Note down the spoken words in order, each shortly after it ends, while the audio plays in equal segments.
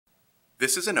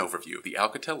This is an overview of the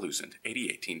Alcatel-Lucent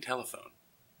 8018 telephone.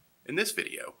 In this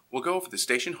video, we'll go over the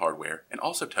station hardware and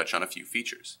also touch on a few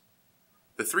features.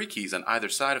 The three keys on either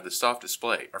side of the soft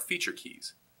display are feature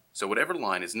keys, so whatever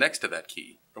line is next to that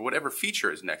key, or whatever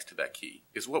feature is next to that key,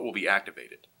 is what will be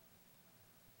activated.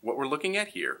 What we're looking at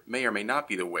here may or may not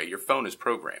be the way your phone is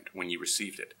programmed when you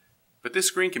received it, but this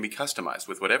screen can be customized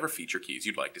with whatever feature keys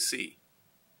you'd like to see.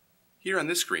 Here on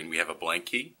this screen we have a blank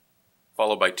key,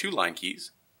 followed by two line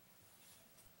keys,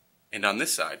 and on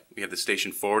this side we have the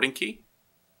station forwarding key,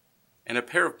 and a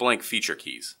pair of blank feature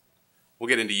keys. We'll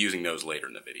get into using those later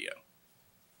in the video.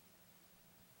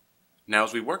 Now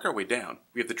as we work our way down,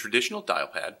 we have the traditional dial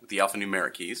pad with the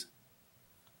alphanumeric keys,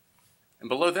 and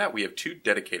below that we have two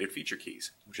dedicated feature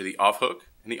keys, which are the off hook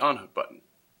and the on hook button.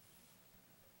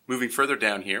 Moving further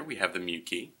down here we have the mute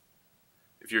key.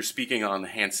 If you're speaking on the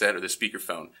handset or the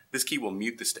speakerphone, this key will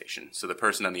mute the station so the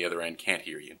person on the other end can't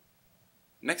hear you.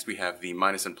 Next we have the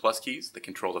minus and plus keys that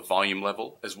control the volume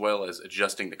level as well as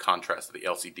adjusting the contrast of the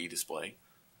LCD display.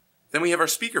 Then we have our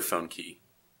speakerphone key.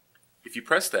 If you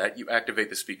press that, you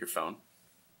activate the speakerphone.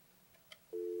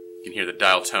 You can hear the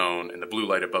dial tone and the blue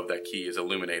light above that key is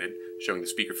illuminated, showing the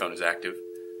speakerphone is active.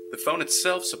 The phone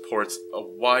itself supports a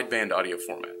wideband audio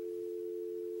format.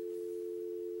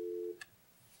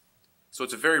 So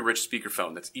it's a very rich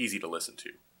speakerphone that's easy to listen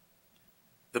to.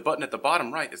 The button at the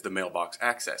bottom right is the mailbox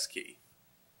access key.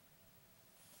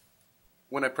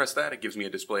 When I press that, it gives me a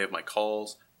display of my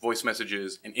calls, voice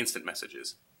messages, and instant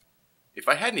messages. If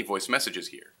I had any voice messages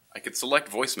here, I could select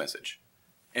voice message,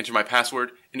 enter my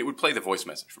password, and it would play the voice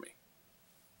message for me.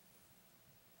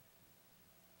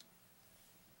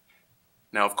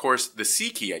 Now, of course, the C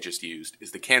key I just used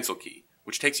is the cancel key,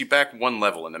 which takes you back one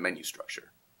level in the menu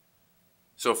structure.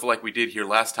 So if, like we did here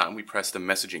last time, we press the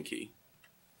messaging key,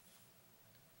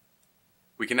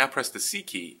 we can now press the C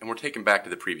key and we're taken back to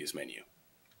the previous menu.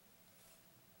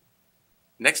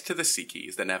 Next to the C key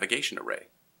is the navigation array.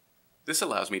 This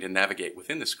allows me to navigate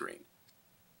within the screen.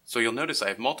 So you'll notice I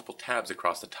have multiple tabs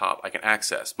across the top I can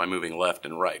access by moving left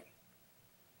and right.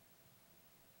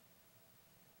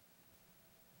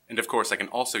 And of course I can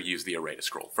also use the array to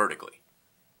scroll vertically.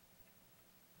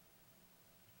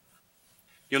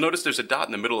 You'll notice there's a dot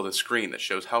in the middle of the screen that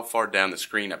shows how far down the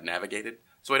screen I've navigated,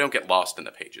 so I don't get lost in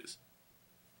the pages.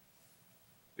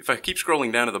 If I keep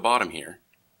scrolling down to the bottom here,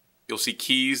 you'll see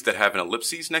keys that have an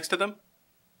ellipses next to them.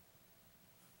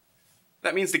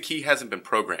 That means the key hasn't been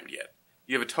programmed yet.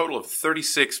 You have a total of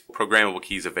 36 programmable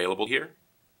keys available here,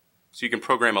 so you can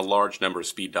program a large number of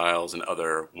speed dials and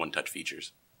other one-touch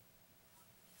features.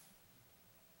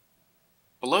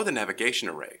 Below the navigation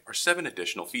array are 7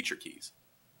 additional feature keys.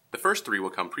 The first 3 will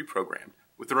come pre-programmed,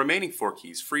 with the remaining 4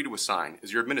 keys free to assign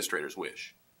as your administrator's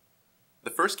wish.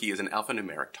 The first key is an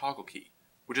alphanumeric toggle key,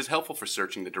 which is helpful for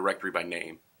searching the directory by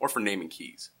name or for naming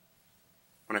keys.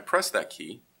 When I press that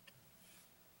key,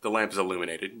 the lamp is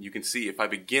illuminated. You can see if I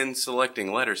begin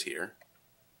selecting letters here,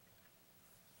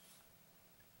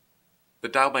 the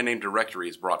dial by name directory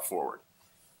is brought forward.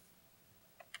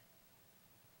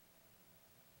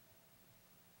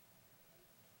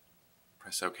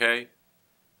 Press OK,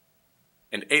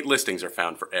 and 8 listings are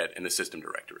found for Ed in the system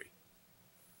directory.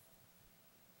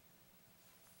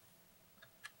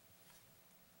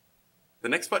 The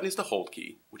next button is the hold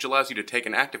key, which allows you to take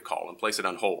an active call and place it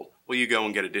on hold while you go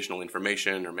and get additional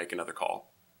information or make another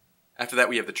call. After that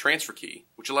we have the transfer key,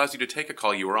 which allows you to take a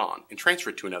call you were on and transfer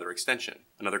it to another extension,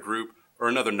 another group, or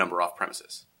another number off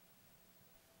premises.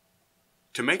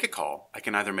 To make a call, I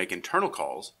can either make internal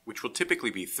calls, which will typically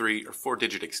be 3 or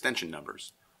 4-digit extension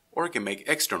numbers, or I can make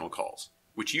external calls,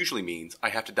 which usually means I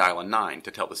have to dial a 9 to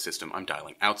tell the system I'm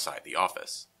dialing outside the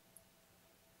office.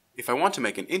 If I want to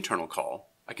make an internal call,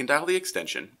 I can dial the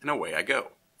extension and away I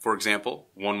go. For example,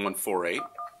 1148.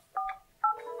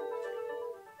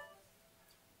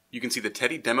 You can see the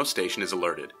Teddy demo station is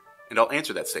alerted, and I'll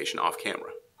answer that station off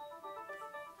camera.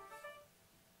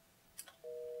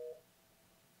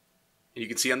 And you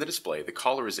can see on the display the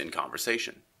caller is in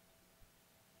conversation.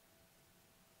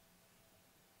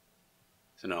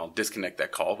 So now I'll disconnect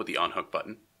that call with the on-hook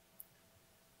button.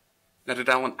 Now to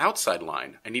dial an outside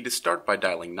line, I need to start by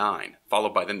dialing 9,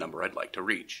 followed by the number I'd like to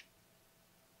reach.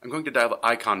 I'm going to dial the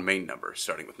icon main number,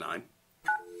 starting with 9.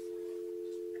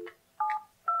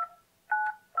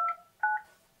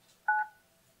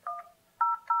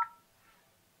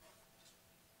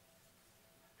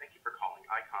 Thank you for calling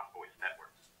Icon Voice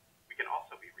Network. We can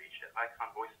also be reached at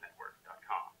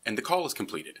iconvoicenetwork.com. And the call is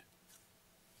completed.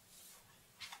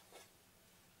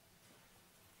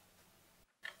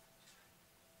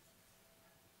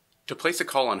 To place a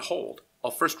call on hold,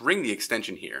 I'll first ring the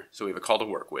extension here so we have a call to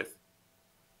work with.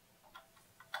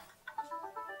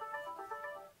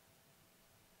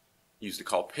 use the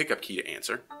call pickup key to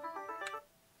answer.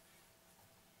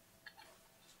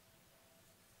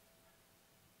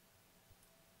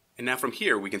 And now from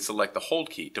here we can select the hold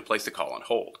key to place the call on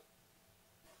hold.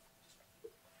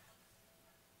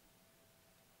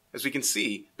 As we can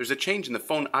see, there's a change in the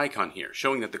phone icon here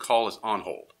showing that the call is on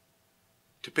hold.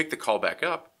 To pick the call back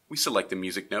up, we select the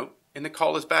music note and the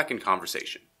call is back in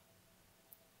conversation.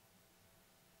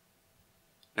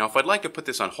 Now if I'd like to put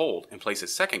this on hold and place a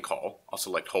second call, I'll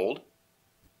select hold.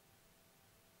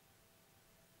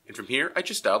 And from here, I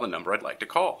just dial the number I'd like to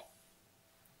call.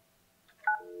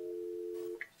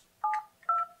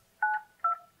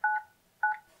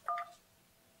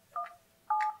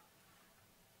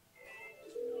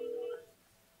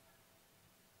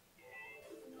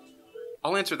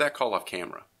 I'll answer that call off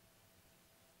camera.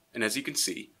 And as you can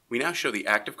see, we now show the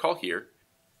active call here,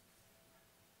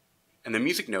 and the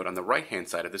music note on the right-hand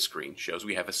side of the screen shows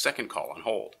we have a second call on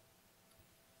hold.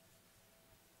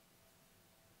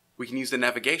 We can use the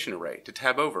navigation array to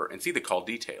tab over and see the call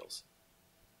details.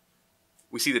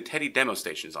 We see the Teddy demo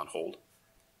station is on hold.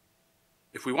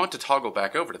 If we want to toggle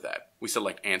back over to that, we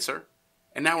select Answer,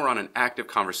 and now we're on an active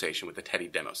conversation with the Teddy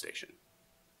demo station.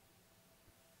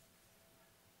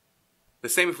 The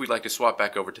same if we'd like to swap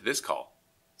back over to this call.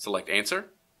 Select Answer,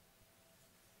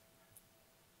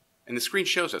 and the screen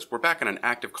shows us we're back on an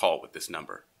active call with this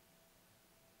number.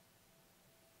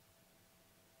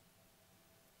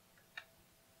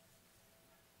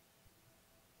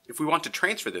 If we want to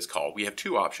transfer this call, we have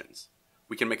two options.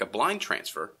 We can make a blind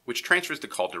transfer, which transfers the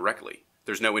call directly.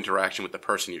 There's no interaction with the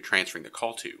person you're transferring the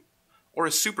call to. Or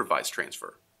a supervised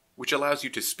transfer, which allows you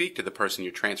to speak to the person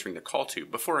you're transferring the call to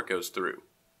before it goes through.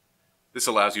 This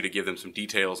allows you to give them some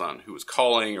details on who is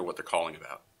calling or what they're calling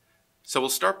about. So we'll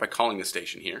start by calling the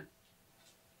station here.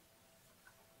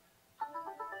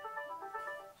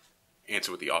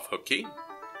 Answer with the off-hook key.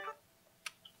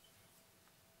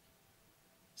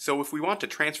 So if we want to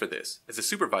transfer this, as a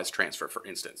supervised transfer for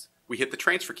instance, we hit the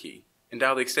transfer key and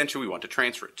dial the extension we want to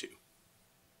transfer it to.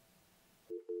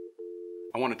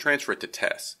 I want to transfer it to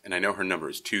Tess, and I know her number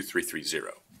is 2330.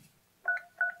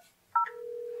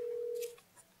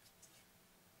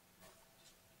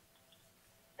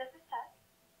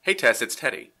 Hey Tess, it's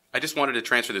Teddy. I just wanted to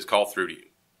transfer this call through to you.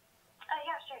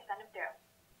 Yeah, sure, send him through.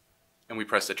 And we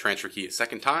press the transfer key a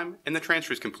second time, and the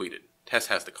transfer is completed. Tess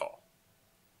has the call.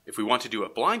 If we want to do a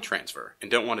blind transfer and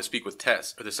don't want to speak with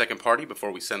Tess or the second party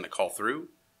before we send the call through,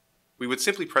 we would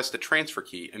simply press the transfer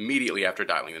key immediately after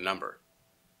dialing the number.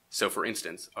 So for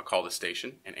instance, I'll call the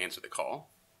station and answer the call.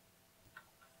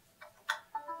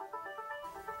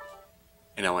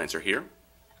 And I'll answer here.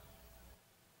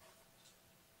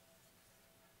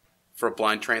 For a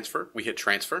blind transfer, we hit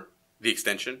transfer, the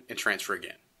extension, and transfer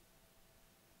again.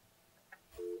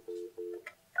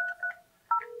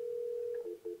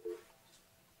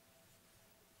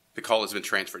 The call has been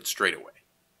transferred straight away.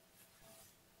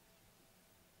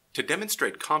 To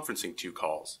demonstrate conferencing two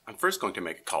calls, I'm first going to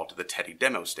make a call to the Teddy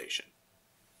demo station.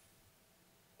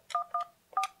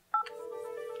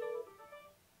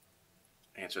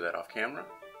 Answer that off camera.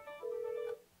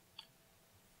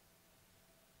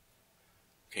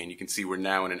 Okay, and you can see we're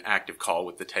now in an active call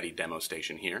with the Teddy demo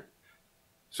station here.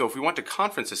 So if we want to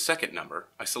conference a second number,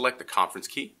 I select the conference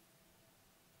key.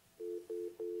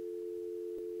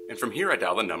 And from here I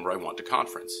dial the number I want to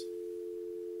conference.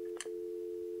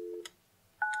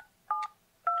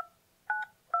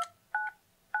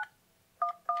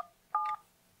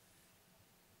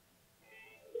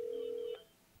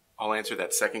 I'll answer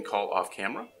that second call off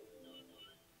camera.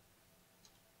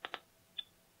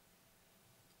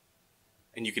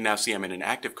 And you can now see I'm in an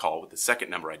active call with the second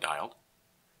number I dialed.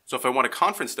 So if I want to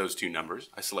conference those two numbers,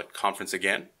 I select Conference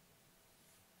again.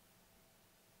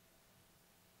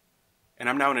 And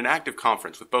I'm now in an active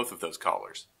conference with both of those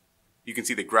callers. You can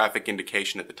see the graphic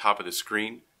indication at the top of the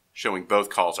screen showing both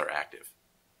calls are active.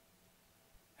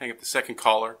 Hang up the second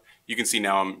caller. You can see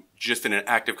now I'm just in an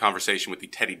active conversation with the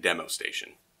Teddy demo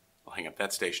station. I'll hang up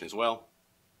that station as well.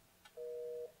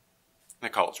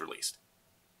 That call is released.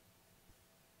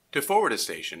 To forward a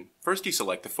station, first you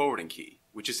select the forwarding key,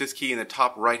 which is this key in the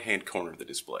top right-hand corner of the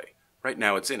display. Right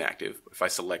now it's inactive, but if I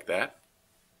select that,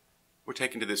 we're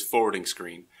taken to this forwarding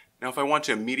screen. Now if I want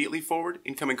to immediately forward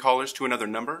incoming callers to another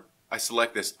number, I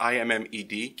select this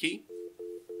IMMED key.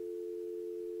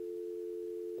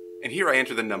 And here I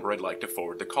enter the number I'd like to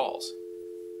forward the calls.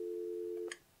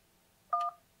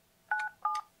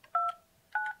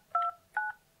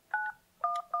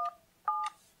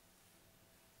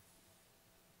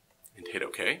 And hit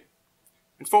OK.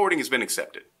 And forwarding has been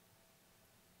accepted.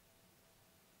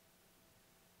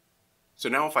 So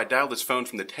now if I dial this phone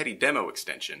from the Teddy demo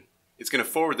extension, it's going to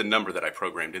forward the number that I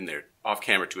programmed in there off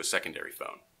camera to a secondary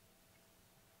phone.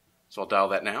 So I'll dial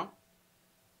that now.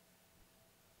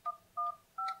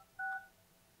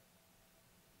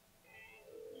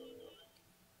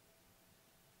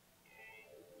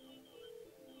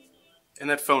 And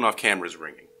that phone off camera is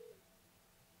ringing.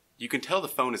 You can tell the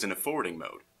phone is in a forwarding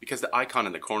mode because the icon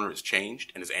in the corner is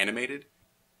changed and is animated,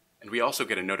 and we also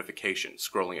get a notification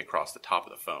scrolling across the top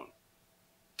of the phone.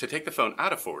 To take the phone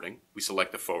out of forwarding, we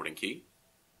select the forwarding key,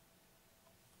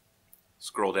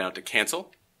 scroll down to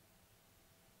cancel,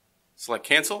 select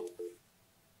cancel.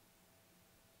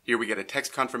 Here we get a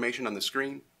text confirmation on the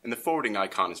screen, and the forwarding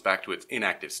icon is back to its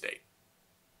inactive state.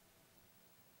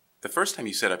 The first time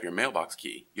you set up your mailbox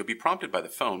key, you'll be prompted by the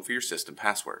phone for your system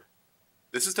password.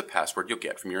 This is the password you'll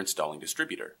get from your installing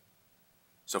distributor.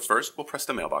 So first, we'll press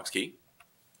the mailbox key.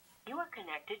 You are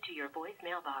connected to your voice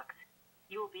mailbox.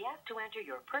 You will be asked to enter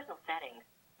your personal settings.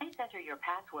 Please enter your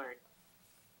password.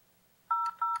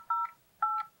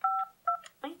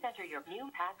 Please enter your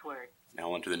new password. Now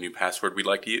I'll enter the new password we'd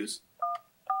like to use.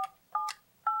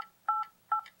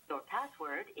 Your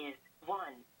password is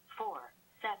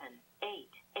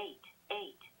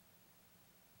 147888.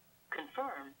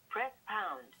 Confirm, press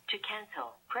pound. To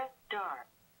cancel, press star.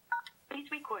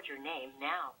 Please record your name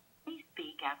now. Please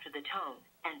speak after the tone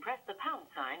and press the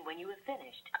pound sign when you have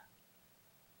finished.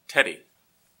 Teddy.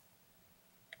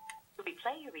 To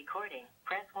replay your recording,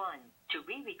 press 1. To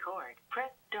re-record,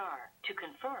 press star. To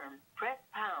confirm, press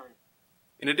pound.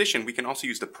 In addition, we can also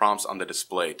use the prompts on the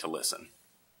display to listen.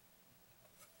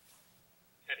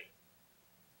 Teddy.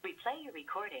 To replay your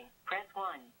recording, press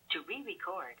 1. To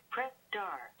re-record, press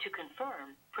star. To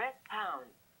confirm, press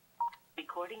pound.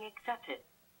 Recording accepted.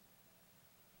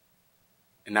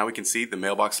 And now we can see the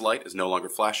mailbox light is no longer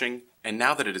flashing, and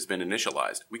now that it has been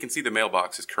initialized, we can see the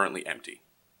mailbox is currently empty.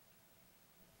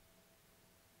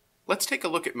 Let's take a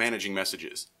look at managing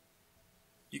messages.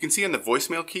 You can see on the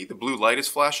voicemail key the blue light is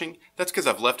flashing. That's because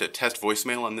I've left a test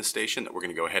voicemail on this station that we're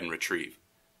going to go ahead and retrieve.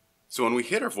 So when we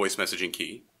hit our voice messaging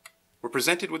key, we're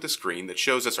presented with a screen that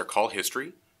shows us our call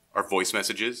history, our voice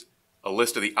messages, a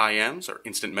list of the IMs or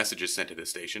instant messages sent to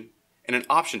this station, and an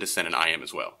option to send an IM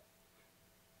as well.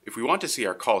 If we want to see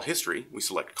our call history, we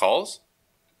select Calls,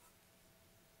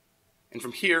 and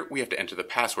from here we have to enter the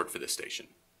password for this station.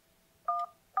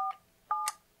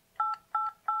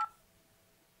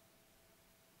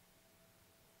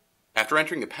 After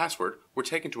entering the password, we're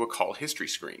taken to a call history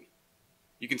screen.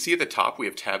 You can see at the top we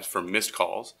have tabs for missed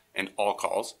calls and all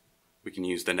calls. We can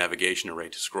use the navigation array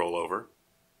to scroll over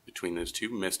between those two,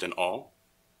 missed and all.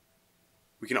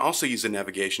 We can also use the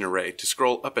navigation array to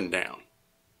scroll up and down.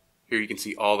 Here you can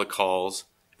see all the calls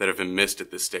that have been missed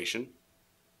at this station.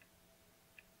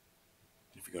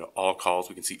 If we go to all calls,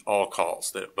 we can see all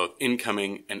calls that are both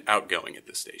incoming and outgoing at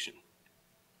this station.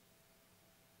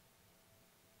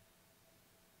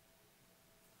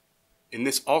 In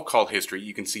this all call history,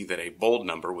 you can see that a bold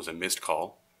number was a missed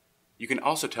call. You can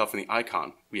also tell from the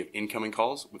icon we have incoming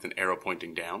calls with an arrow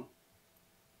pointing down.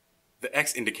 The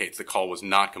X indicates the call was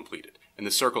not completed, and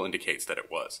the circle indicates that it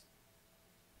was.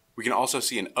 We can also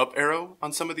see an up arrow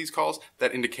on some of these calls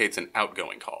that indicates an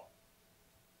outgoing call.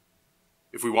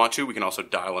 If we want to, we can also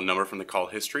dial a number from the call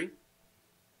history.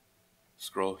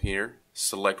 Scroll here,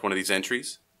 select one of these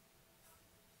entries.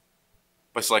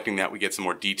 By selecting that, we get some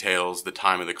more details, the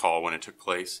time of the call, when it took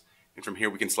place. And from here,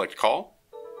 we can select call.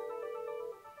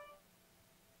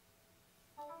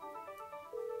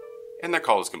 And that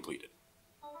call is completed.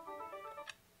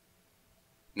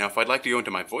 Now, if I'd like to go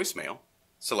into my voicemail,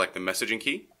 select the messaging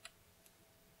key.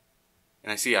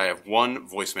 And I see I have one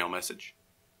voicemail message.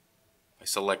 I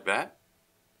select that.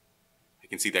 I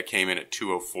can see that came in at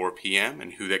 2:04 p.m.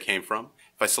 and who that came from.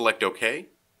 If I select OK,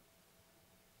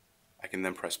 I can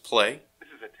then press play. This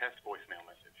is a test voicemail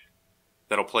message.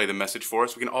 That'll play the message for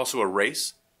us. We can also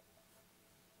erase.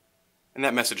 And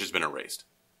that message has been erased.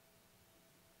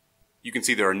 You can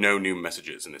see there are no new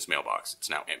messages in this mailbox. It's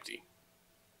now empty.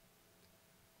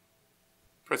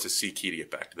 Press the C key to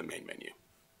get back to the main menu.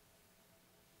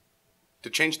 To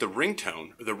change the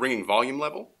ringtone or the ringing volume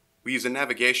level, we use a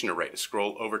navigation array to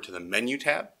scroll over to the Menu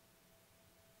tab.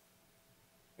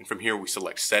 And from here we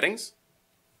select Settings,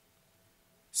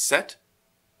 Set,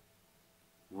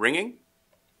 Ringing.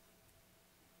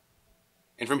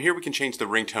 And from here we can change the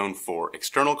ringtone for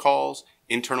external calls,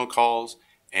 internal calls,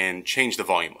 and change the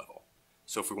volume level.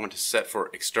 So if we want to set for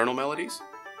external melodies,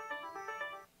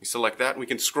 we select that and we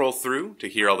can scroll through to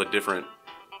hear all the different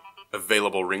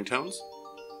available ringtones.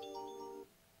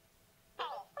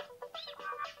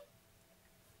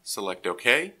 Select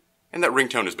OK, and that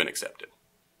ringtone has been accepted.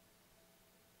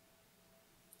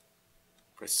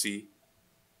 Press C.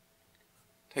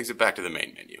 Takes it back to the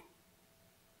main menu.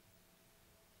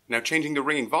 Now changing the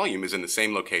ringing volume is in the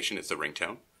same location as the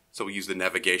ringtone, so we use the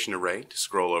navigation array to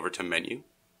scroll over to Menu,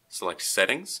 select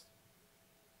Settings,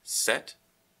 Set,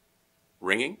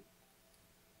 Ringing,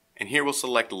 and here we'll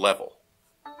select Level.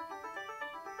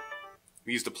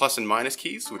 We use the plus and minus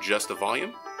keys to adjust the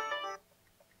volume,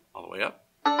 all the way up,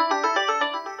 all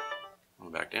the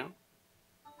way back down,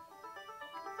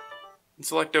 and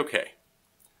select OK.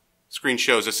 The screen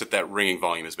shows us that ringing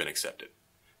volume has been accepted.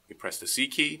 We press the C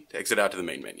key to exit out to the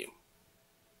main menu.